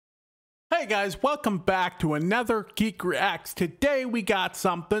Hey guys, welcome back to another Geek Reacts. Today we got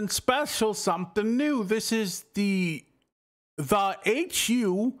something special, something new. This is the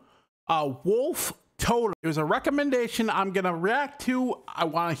HU Wolf Totem. It was a recommendation I'm gonna react to. I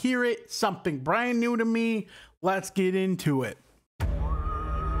want to hear it, something brand new to me. Let's get into it. All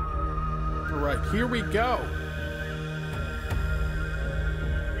right, here we go.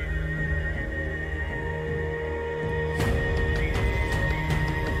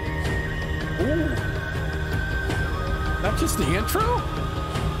 Ooh. That's just the intro?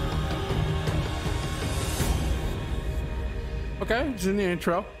 Okay, it's in the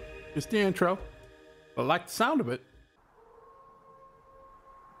intro. Just the intro. I like the sound of it.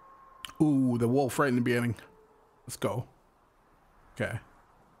 Ooh, the wolf right in the beginning. Let's go. Okay.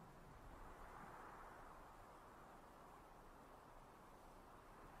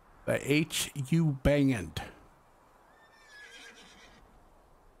 The HU Band.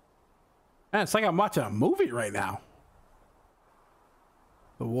 Man, it's like I'm watching a movie right now.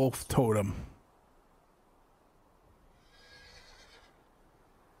 The Wolf Totem.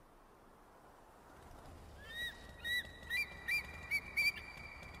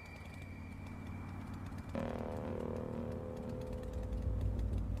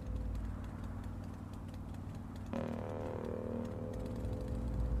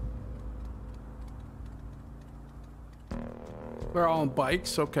 We're all on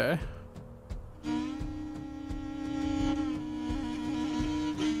bikes, okay.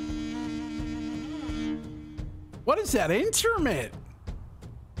 What is that instrument?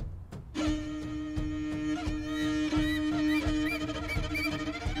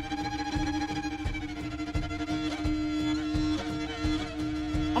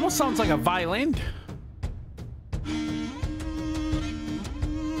 Almost sounds like a violin.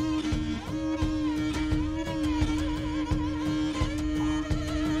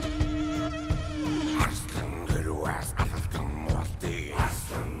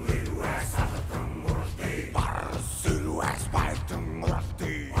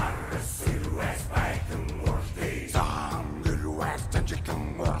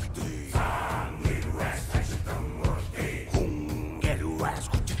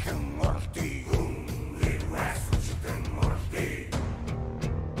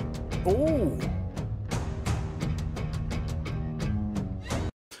 Oh,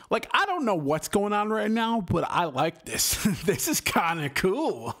 like, I don't know what's going on right now, but I like this. This is kind of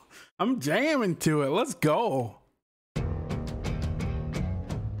cool. I'm jamming to it. Let's go.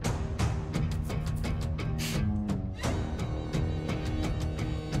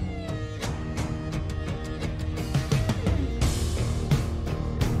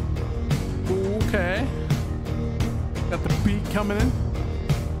 Okay. Got the beat coming in.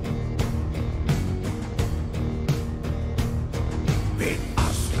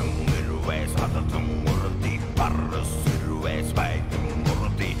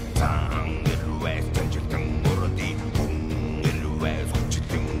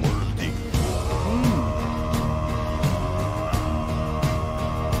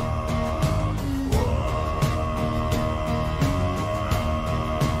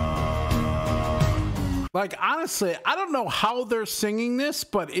 Like, honestly, I don't know how they're singing this,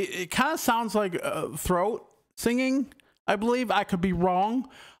 but it kind of sounds like throat singing, I believe. I could be wrong.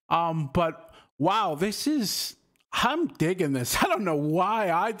 But wow, I'm digging this. I don't know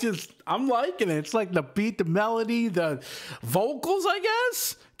why. I'm liking it. It's like the beat, the melody, the vocals, I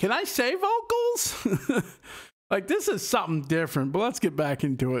guess. Can I say vocals? Like, this is something different, but let's get back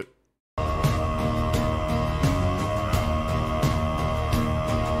into it.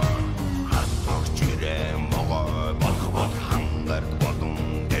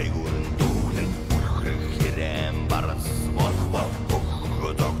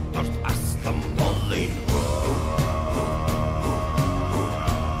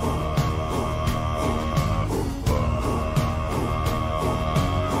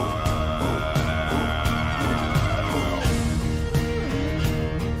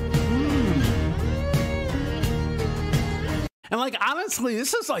 And like, honestly,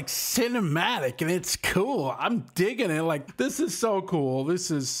 this is like cinematic and it's cool. I'm digging it. Like, this is so cool.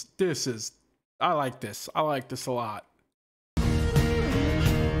 I like this. I like this a lot.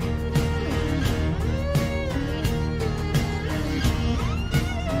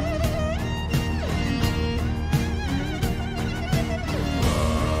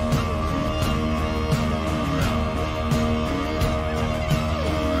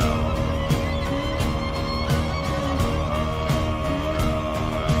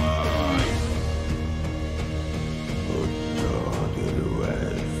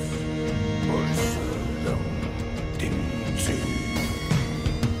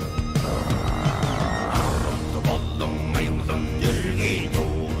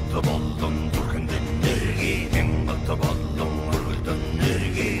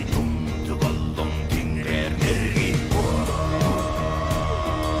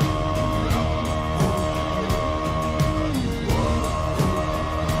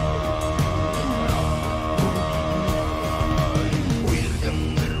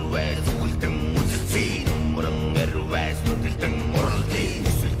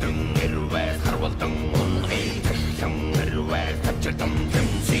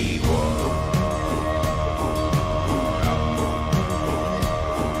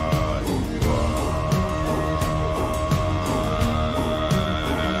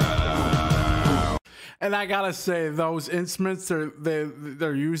 And I gotta say, those instruments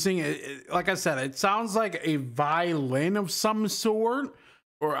they're using, like I said, it sounds like a violin of some sort.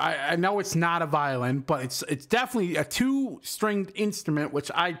 Or I know it's not a violin, but it's definitely a 2-stringed instrument, which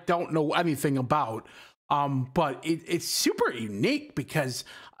I don't know anything about. But it's super unique because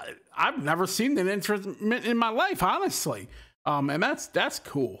I've never seen an instrument in my life, honestly. And that's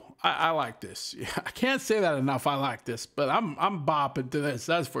cool. I like this. Yeah, I can't say that enough. I like this, but I'm bopping to this.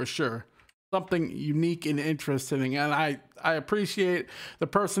 That's for sure. Something unique and interesting, and I appreciate the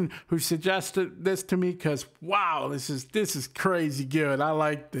person who suggested this to me, because wow, this is crazy good. I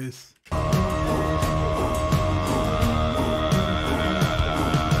like this.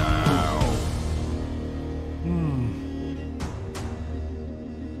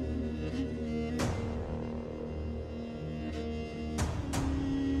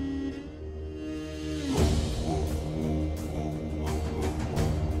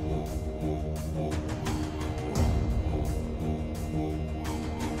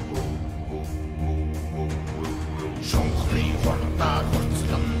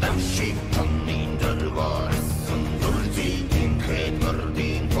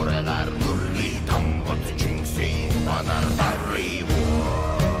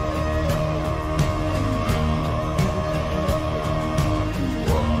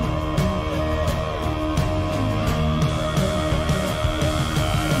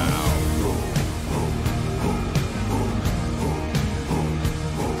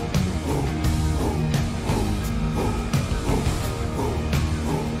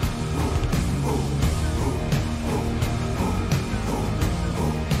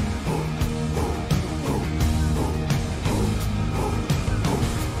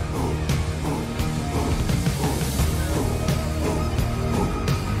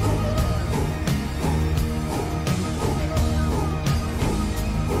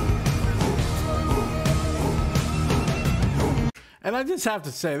 And I just have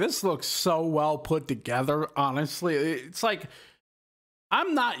to say, this looks so well put together, honestly. It's like,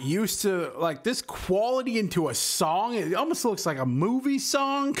 I'm not used to like this quality into a song. It almost looks like a movie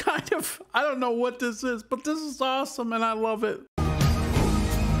song, kind of. I don't know what this is, but this is awesome and I love it.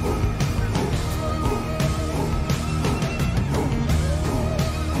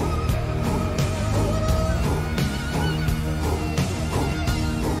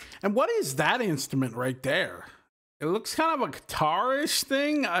 And what is that instrument right there? It looks kind of a guitar-ish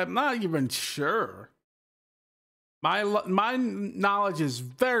thing. I'm not even sure. My knowledge is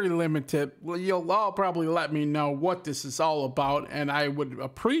very limited. Well, you'll all probably let me know what this is all about, and I would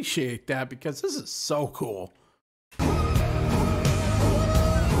appreciate that because this is so cool.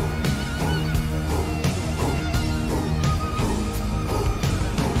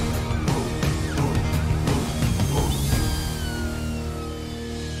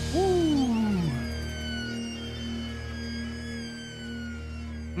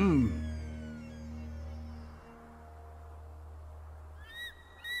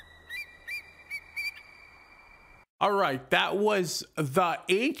 All right, that was the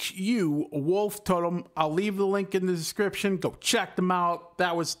HU Wolf Totem. I'll leave the link in the description. Go check them out.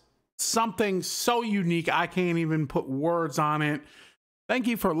 That was something so unique, I can't even put words on it. Thank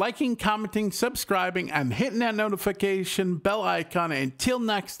you for liking, commenting, subscribing, and hitting that notification bell icon. Until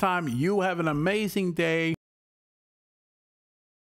next time, you have an amazing day.